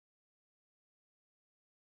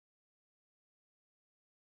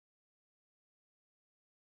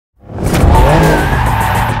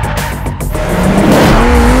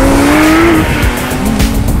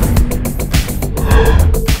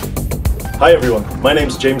Hi everyone, my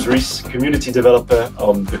name's James Rees, community developer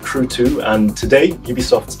on The Crew 2, and today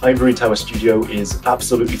Ubisoft's Ivory Tower studio is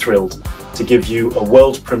absolutely thrilled to give you a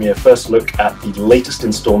world premiere first look at the latest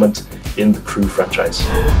installment in the Crew franchise.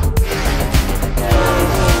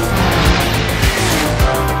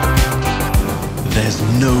 There's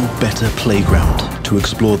no better playground to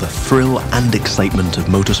explore the thrill and excitement of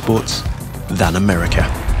motorsports than America.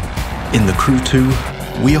 In The Crew 2,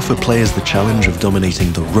 we offer players the challenge of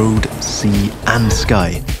dominating the road, sea, and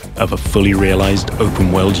sky of a fully realized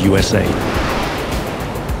open-world USA.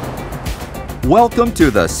 Welcome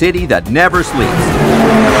to the city that never sleeps.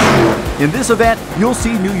 In this event, you'll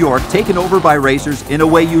see New York taken over by racers in a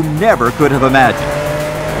way you never could have imagined.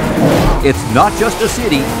 It's not just a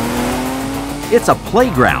city, it's a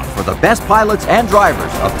playground for the best pilots and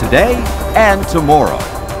drivers of today and tomorrow.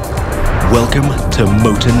 Welcome to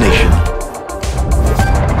Motor Nation.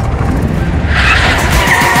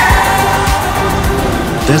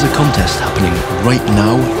 There's a contest happening right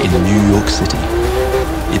now in New York City.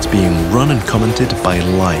 It's being run and commented by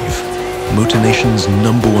Live, Motor Nation's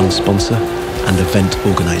 #1 sponsor and event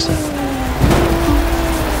organizer.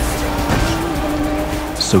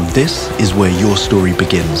 So this is where your story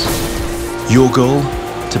begins. Your goal?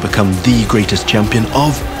 To become the greatest champion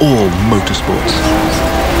of all motorsports.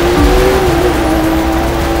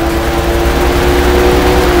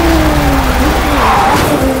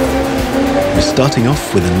 We're starting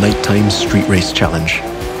off with a nighttime street race challenge.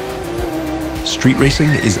 Street racing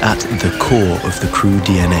is at the core of the Crew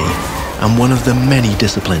DNA and one of the many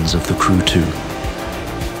disciplines of the Crew 2.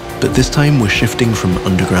 But this time we're shifting from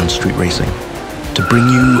underground street racing to bring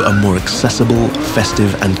you a more accessible,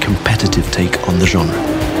 festive and competitive take on the genre.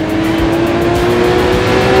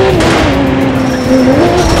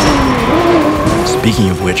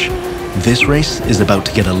 Speaking of which, this race is about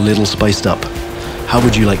to get a little spiced up. How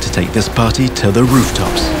would you like to take this party to the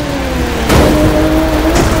rooftops?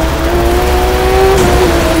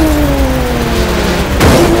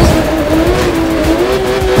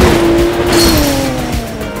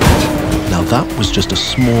 Now that was just a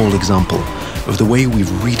small example of the way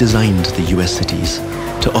we've redesigned the US cities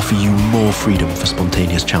to offer you more freedom for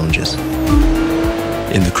spontaneous challenges.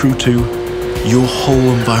 In the Crew 2, your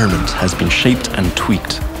whole environment has been shaped and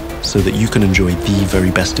tweaked so that you can enjoy the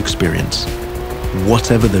very best experience,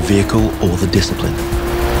 whatever the vehicle or the discipline.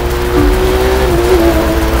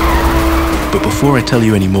 But before I tell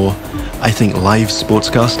you any more, I think Live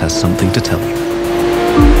Sportscast has something to tell you.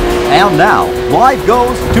 And now, Live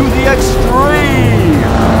goes to the extreme!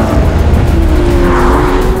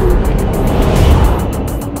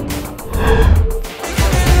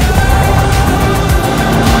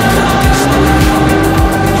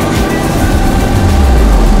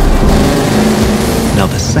 Now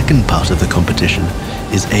the second part of the competition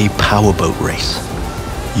is a powerboat race.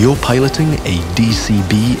 You're piloting a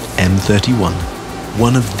DCB M31,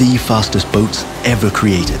 one of the fastest boats ever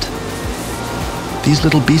created. These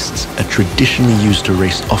little beasts are traditionally used to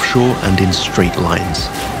race offshore and in straight lines.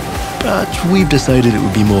 But we've decided it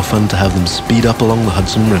would be more fun to have them speed up along the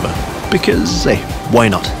Hudson River, because, hey, why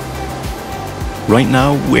not? Right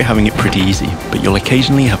now, we're having it pretty easy, but you'll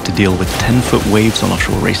occasionally have to deal with 10-foot waves on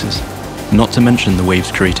offshore races. Not to mention the waves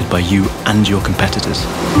created by you and your competitors.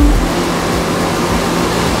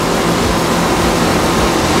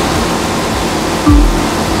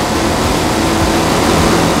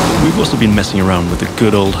 We've also been messing around with the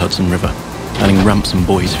good old Hudson River, adding ramps and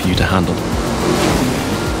buoys for you to handle.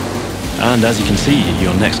 And as you can see,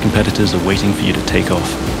 your next competitors are waiting for you to take off.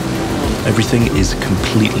 Everything is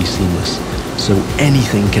completely seamless, so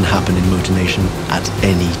anything can happen in Motor Nation at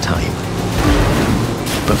any time.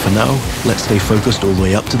 But for now, let's stay focused all the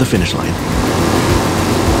way up to the finish line.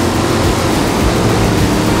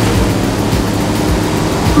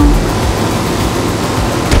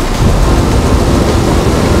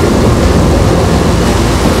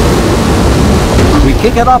 We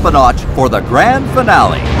kick it up a notch for the grand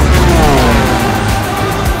finale.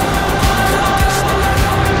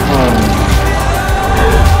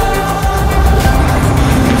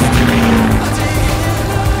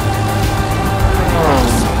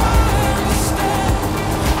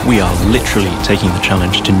 We are literally taking the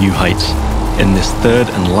challenge to new heights in this third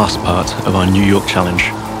and last part of our New York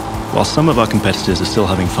challenge. While some of our competitors are still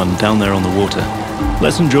having fun down there on the water,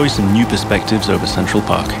 let's enjoy some new perspectives over Central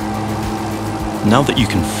Park. Now that you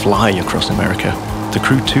can fly across America, the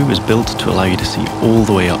Crew 2 is built to allow you to see all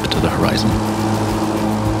the way up to the horizon.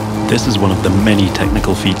 This is one of the many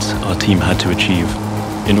technical feats our team had to achieve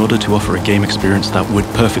in order to offer a game experience that would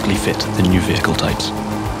perfectly fit the new vehicle types.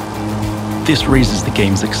 this raises the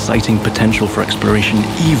game's exciting potential for exploration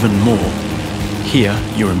even more. Here,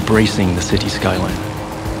 you're embracing the city skyline.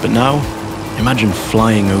 But now, imagine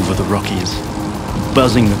flying over the Rockies,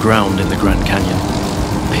 buzzing the ground in the Grand Canyon,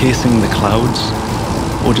 piercing the clouds,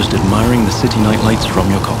 or just admiring the city nightlights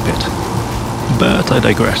from your cockpit. But I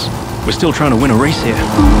digress. We're still trying to win a race here.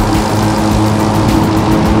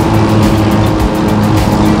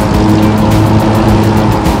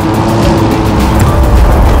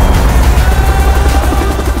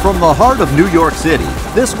 From the heart of New York City,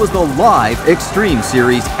 this was the live Extreme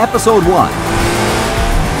Series Episode 1.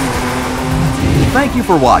 Thank you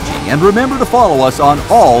for watching, and remember to follow us on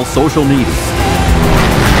all social media.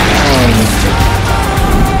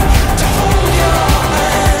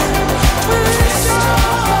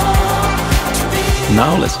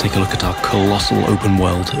 Now let's take a look at our colossal open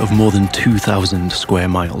world of more than 2,000 square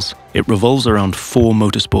miles. It revolves around 4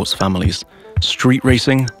 motorsports families: street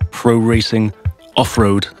racing, pro racing,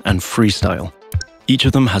 off-road, and freestyle. Each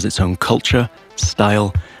of them has its own culture,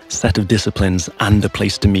 style, set of disciplines, and a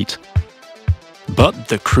place to meet. But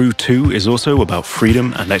the Crew 2 is also about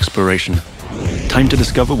freedom and exploration. Time to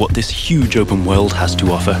discover what this huge open world has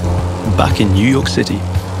to offer. Back in New York City,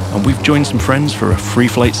 and we've joined some friends for a free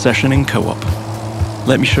flight session in co-op.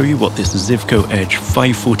 Let me show you what this Zivco Edge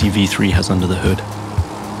 540 V3 has under the hood.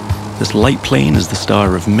 This light plane is the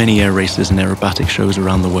star of many air races and aerobatic shows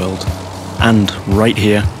around the world, and right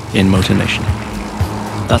here in Motor Nation.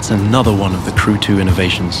 That's another one of the Crew 2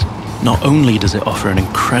 innovations. Not only does it offer an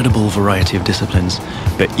incredible variety of disciplines,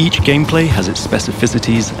 but each gameplay has its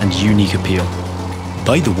specificities and unique appeal.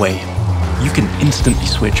 By the way, you can instantly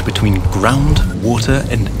switch between ground, water,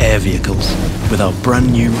 and air vehicles with our brand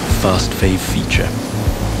new Fast Fave feature.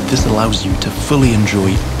 This allows you to fully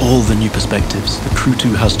enjoy all the new perspectives the Crew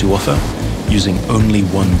 2 has to offer using only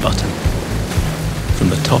one button. From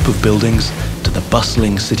the top of buildings to the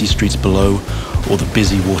bustling city streets below or the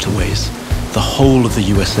busy waterways, the whole of the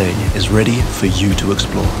USA is ready for you to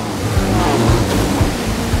explore.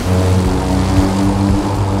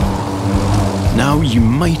 Now you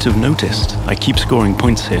might have noticed I keep scoring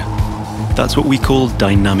points here. That's what we call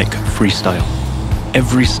dynamic freestyle.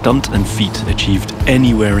 Every stunt and feat achieved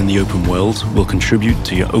anywhere in the open world will contribute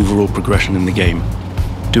to your overall progression in the game.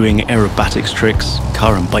 Doing aerobatics tricks,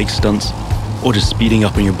 car and bike stunts, or just speeding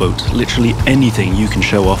up on your boat, literally anything you can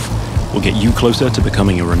show off will get you closer to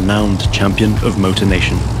becoming a renowned champion of Motor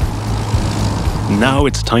Nation. Now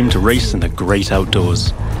it's time to race in the great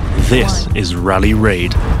outdoors. This is Rally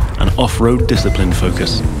Raid, an off-road discipline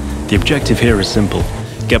focus. The objective here is simple: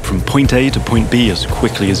 get from point A to point B as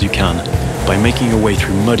quickly as you can, by making your way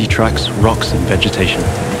through muddy tracks, rocks, and vegetation.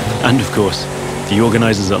 And of course, the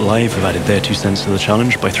organizers at Live have added their 2 cents to the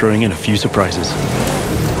challenge by throwing in a few surprises.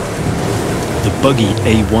 The buggy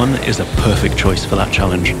A1 is a perfect choice for that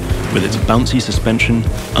challenge, with its bouncy suspension,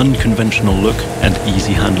 unconventional look, and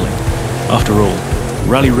easy handling. After all,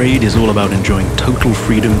 Rally Raid is all about enjoying total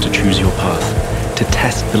freedom to choose your path, to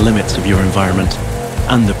test the limits of your environment,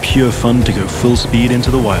 and the pure fun to go full speed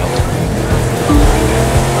into the wild.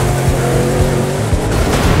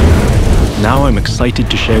 Now I'm excited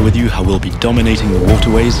to share with you how we'll be dominating the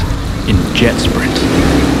waterways in Jet Sprint.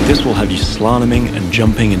 This will have you slaloming and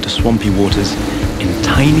jumping into swampy waters in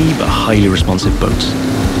tiny but highly responsive boats.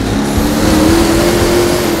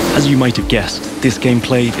 As you might have guessed, this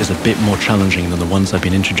gameplay is a bit more challenging than the ones I've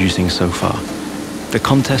been introducing so far. The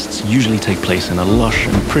contests usually take place in a lush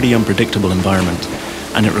and pretty unpredictable environment,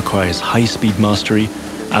 and it requires high-speed mastery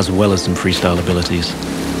as well as some freestyle abilities.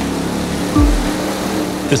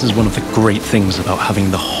 This is one of the great things about having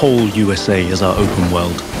the whole USA as our open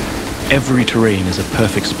world. Every terrain is a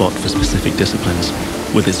perfect spot for specific disciplines,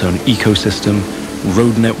 with its own ecosystem,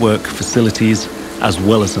 road network, facilities, as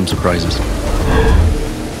well as some surprises.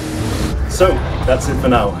 So, that's it for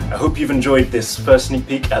now. I hope you've enjoyed this first sneak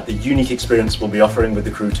peek at the unique experience we'll be offering with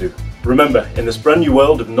the Crew 2. Remember, in this brand new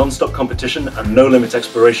world of non-stop competition and no-limit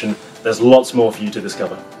exploration, there's lots more for you to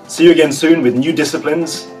discover. See you again soon with new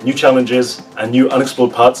disciplines, new challenges, and new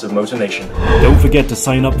unexplored parts of Motor Nation. Don't forget to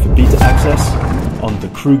sign up for beta access on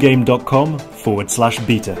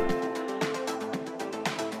thecrewgame.com/beta.